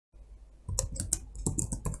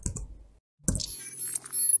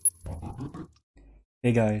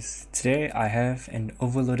Hey guys, today I have an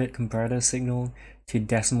overloaded comparator signal to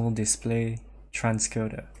decimal display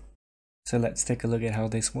transcoder. So let's take a look at how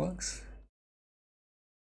this works.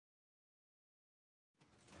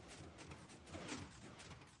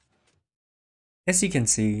 As you can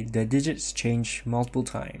see, the digits change multiple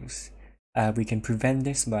times. We can prevent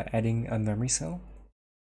this by adding a memory cell.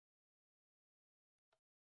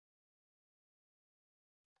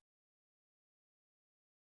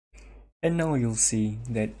 And now you'll see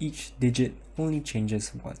that each digit only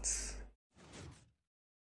changes once.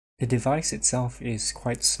 The device itself is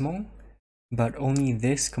quite small, but only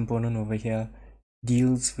this component over here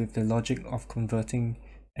deals with the logic of converting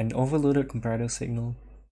an overloaded comparator signal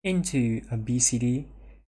into a BCD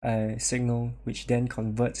signal, which then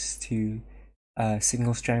converts to a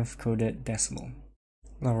signal strength coded decimal.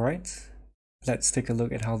 Alright, let's take a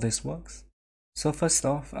look at how this works. So first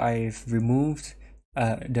off, I've removed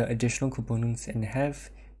the additional components and have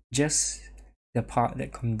just the part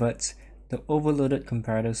that converts the overloaded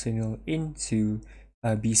comparator signal into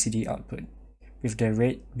a BCD output, with the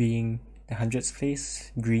red being the hundreds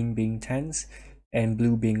place, green being tens, and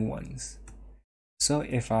blue being ones. So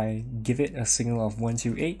if I give it a signal of 1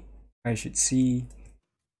 to 8, I should see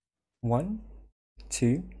 1,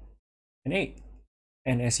 2, and 8.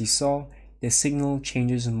 And as you saw, the signal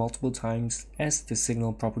changes multiple times as the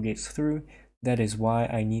signal propagates through. That is why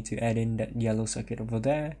I need to add in that yellow circuit over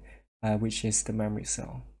there, which is the memory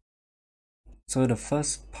cell. So the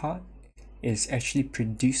first part is actually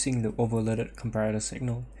producing the overloaded comparator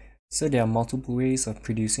signal. So there are multiple ways of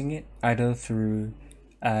producing it, either through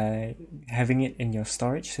having it in your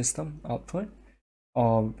storage system output,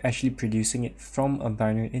 or actually producing it from a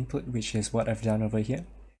binary input, which is what I've done over here.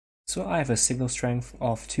 So I have a signal strength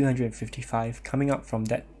of 255 coming out from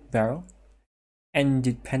that barrel, and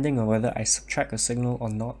depending on whether I subtract a signal or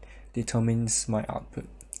not determines my output.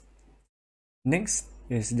 Next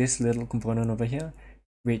is this little component over here,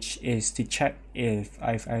 which is to check if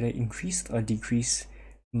I've either increased or decreased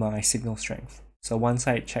my signal strength. So one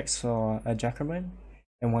side checks for a decrement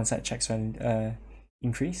and one side checks for an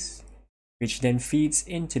increase, which then feeds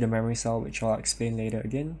into the memory cell, which I'll explain later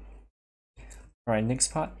again. Alright, next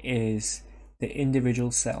part is the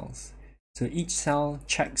individual cells. So each cell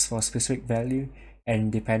checks for a specific value,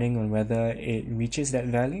 and depending on whether it reaches that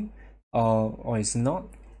value or is not,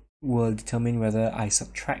 will determine whether I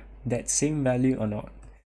subtract that same value or not.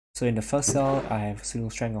 So in the first cell, I have a signal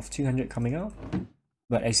strength of 200 coming out,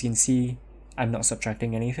 but as you can see, I'm not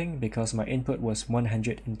subtracting anything because my input was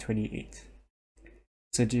 128.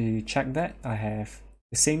 So to check that, I have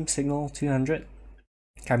the same signal 200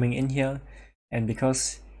 coming in here, and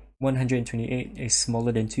because 128 is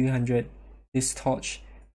smaller than 200, this torch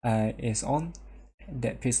is on,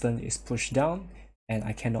 that piston is pushed down, and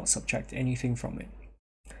I cannot subtract anything from it.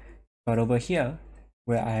 But over here,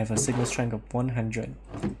 where I have a signal strength of 100,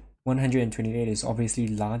 128 is obviously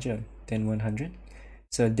larger than 100.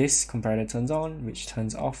 So this comparator turns on, which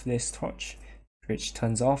turns off this torch, which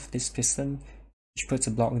turns off this piston, which puts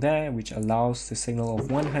a block there, which allows the signal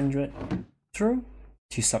of 100 through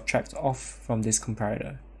to subtract off from this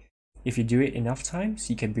comparator. If you do it enough times,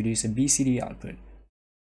 you can produce a BCD output.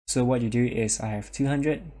 So what you do is I have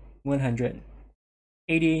 200, 100,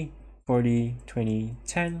 80, 40, 20,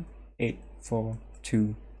 10, 8, 4,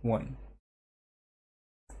 2, 1.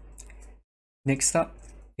 Next up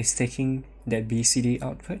is taking that BCD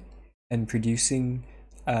output and producing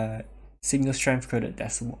a signal strength coded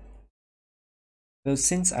decimal. So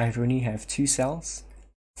since I only have 2 cells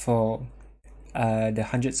for the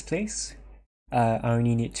hundreds place, I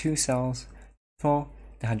only need 2 cells for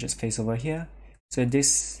the hundreds place over here. So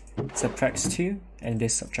this subtracts 2 and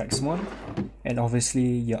this subtracts 1, and obviously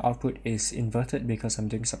your output is inverted because I'm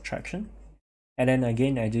doing subtraction. And then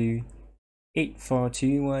again I do 8, 4,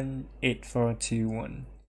 2, 1, 8, 4, 2, 1.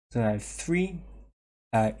 So I have 3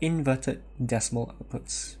 inverted decimal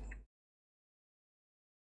outputs.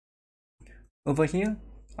 Over here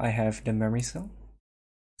I have the memory cell.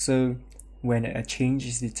 So when a change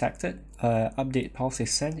is detected, update pulse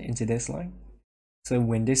is sent into this line. So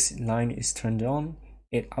when this line is turned on,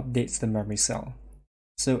 it updates the memory cell.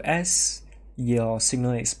 So as your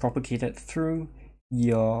signal is propagated through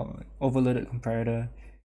your overloaded comparator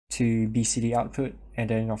to BCD output, and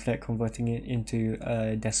then after that converting it into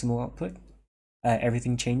a decimal output,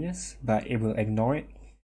 everything changes, but it will ignore it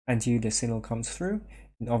until the signal comes through.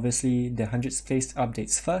 And obviously the hundreds place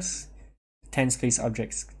updates first, tens place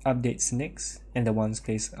updates next, and the ones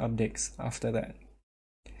place updates after that.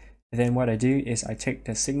 And then what I do is I take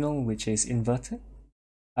the signal which is inverted,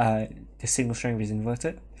 the signal strength is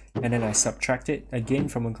inverted, and then I subtract it again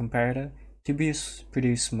from a comparator to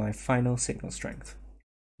produce my final signal strength.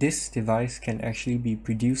 This device can actually be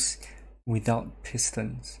produced without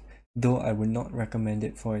pistons, though I would not recommend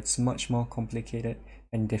it for it's much more complicated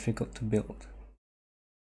and difficult to build.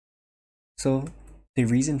 So the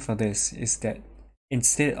reason for this is that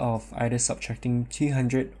instead of either subtracting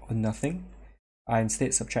 200 or nothing, I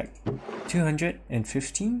instead subtract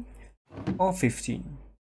 215 or 15.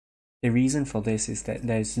 The reason for this is that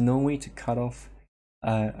there is no way to cut off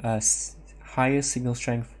a higher signal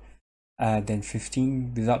strength than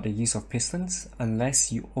 15 without the use of pistons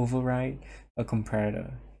unless you override a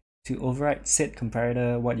comparator. To override said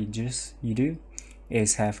comparator, what you do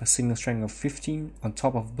is have a signal strength of 15 on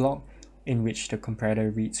top of block in which the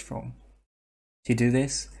comparator reads from. To do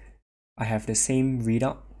this, I have the same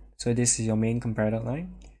readout. So this is your main comparator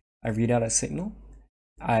line. I read out a signal,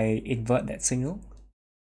 I invert that signal,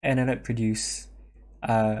 and then I produce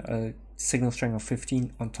a signal strength of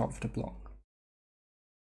 15 on top of the block.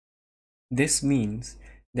 This means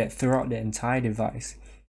that throughout the entire device,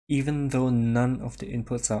 even though none of the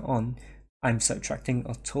inputs are on, I'm subtracting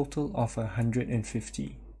a total of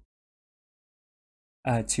 150.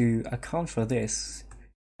 To account for this,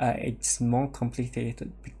 it's more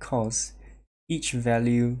complicated because each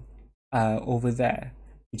value over there,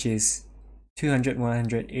 which is 200,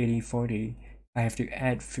 180, 40, I have to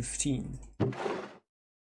add 15.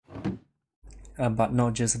 But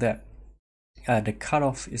not just that, the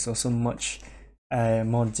cutoff is also much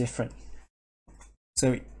more different.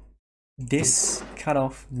 So this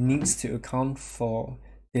cutoff needs to account for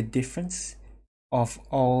the difference of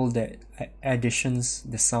all the additions,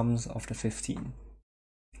 the sums of the 15.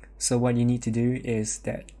 So what you need to do is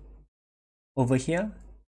that over here,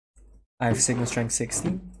 I have signal strength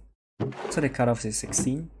 16, so the cutoff is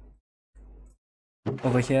 16.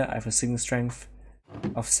 Over here, I have a signal strength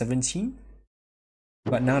of 17,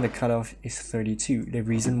 but now the cutoff is 32. The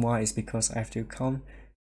reason why is because I have to account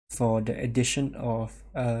for the addition of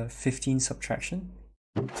 15 subtraction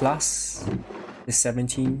plus the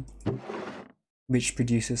 17, which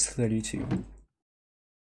produces 32.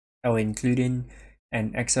 I will include in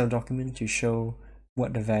an Excel document to show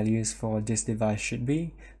what the values for this device should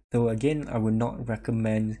be, though again I would not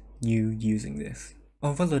recommend you using this.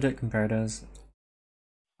 Overloaded comparators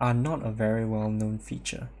are not a very well known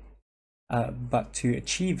feature, but to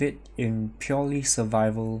achieve it in purely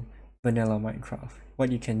survival vanilla Minecraft,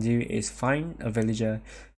 what you can do is find a villager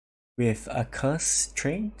with a curse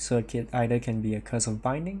trait, so it either can be a curse of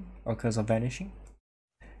binding or curse of vanishing.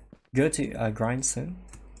 Go to a grindstone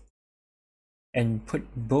and put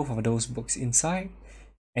both of those books inside,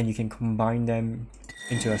 and you can combine them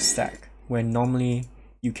into a stack where normally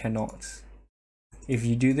you cannot. If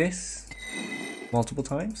you do this multiple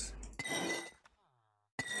times,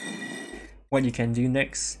 what you can do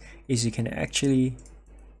next is you can actually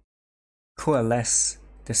coalesce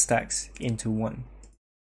the stacks into one.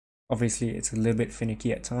 Obviously it's a little bit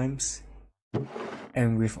finicky at times,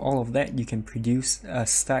 and with all of that you can produce a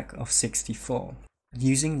stack of 64.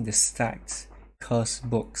 Using the stacked curse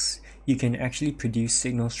books, you can actually produce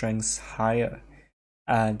signal strengths higher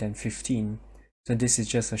than 15. So this is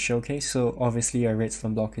just a showcase. So obviously a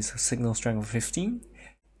redstone block is a signal strength of 15,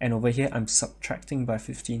 and over here I'm subtracting by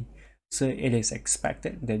 15, so it is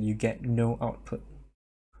expected that you get no output.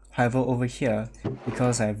 However, over here,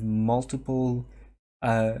 because I have multiple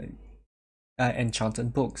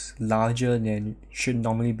enchanted books larger than should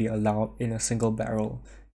normally be allowed in a single barrel,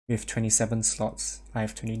 with 27 slots, I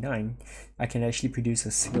have 29, I can actually produce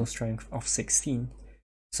a signal strength of 16.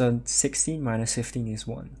 So 16 minus 15 is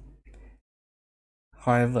 1.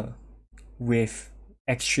 However, with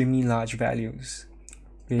extremely large values,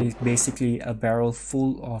 basically a barrel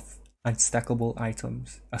full of unstackable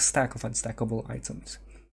items, a stack of unstackable items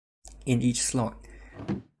in each slot,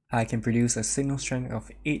 I can produce a signal strength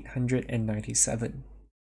of 897.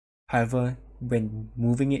 However, when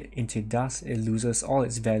moving it into dust, it loses all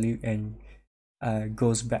its value and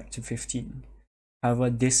goes back to 15. However,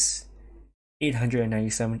 this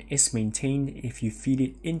 897 is maintained if you feed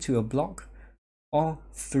it into a block, or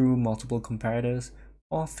through multiple comparators,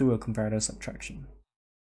 or through a comparator subtraction.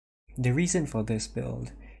 The reason for this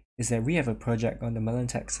build is that we have a project on the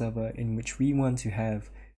Melantech server in which we want to have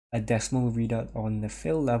a decimal readout on the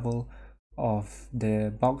fill level of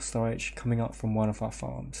the bulk storage coming out from one of our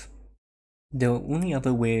farms. The only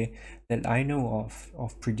other way that I know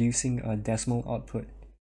of producing a decimal output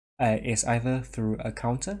is either through a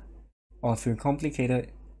counter or through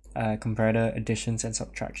complicated comparator additions and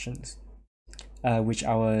subtractions, which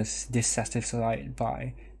I was dissatisfied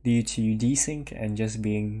by due to desync and just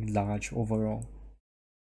being large overall.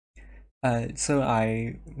 So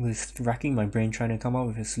I was racking my brain trying to come up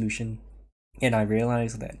with a solution, and I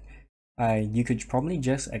realized that you could probably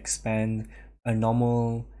just expand a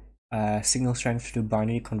normal signal strength to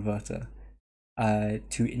binary converter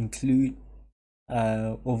to include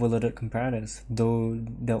overloaded comparators, though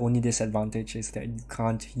the only disadvantage is that you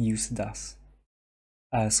can't use DAS.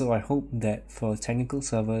 So I hope that for technical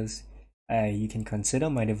servers, you can consider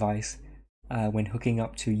my device when hooking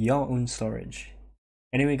up to your own storage.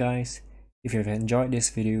 Anyway guys, if you've enjoyed this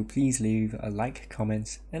video, please leave a like,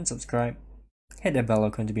 comment, and subscribe. Hit the bell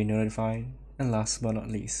icon to be notified, and last but not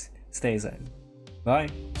least, stay zen. Bye!